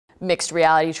Mixed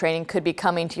reality training could be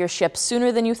coming to your ship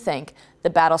sooner than you think.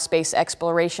 The Battle Space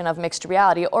Exploration of Mixed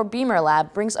Reality, or Beamer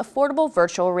Lab, brings affordable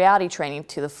virtual reality training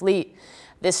to the fleet.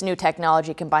 This new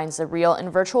technology combines the real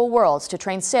and virtual worlds to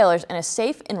train sailors in a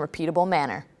safe and repeatable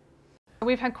manner.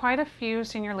 We've had quite a few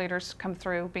senior leaders come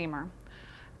through Beamer,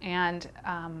 and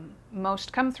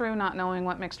most come through not knowing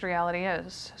what mixed reality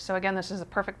is. So again, this is a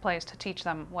perfect place to teach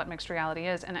them what mixed reality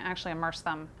is and actually immerse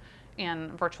them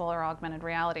in virtual or augmented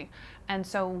reality. And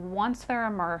so once they're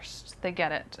immersed, they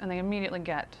get it, and they immediately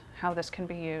get how this can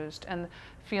be used and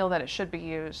feel that it should be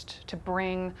used to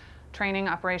bring training,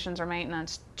 operations, or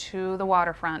maintenance to the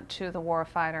waterfront, to the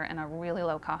warfighter in a really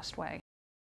low-cost way.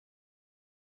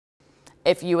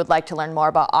 If you would like to learn more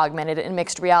about augmented and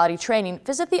mixed reality training,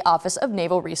 visit the Office of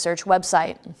Naval Research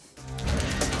website.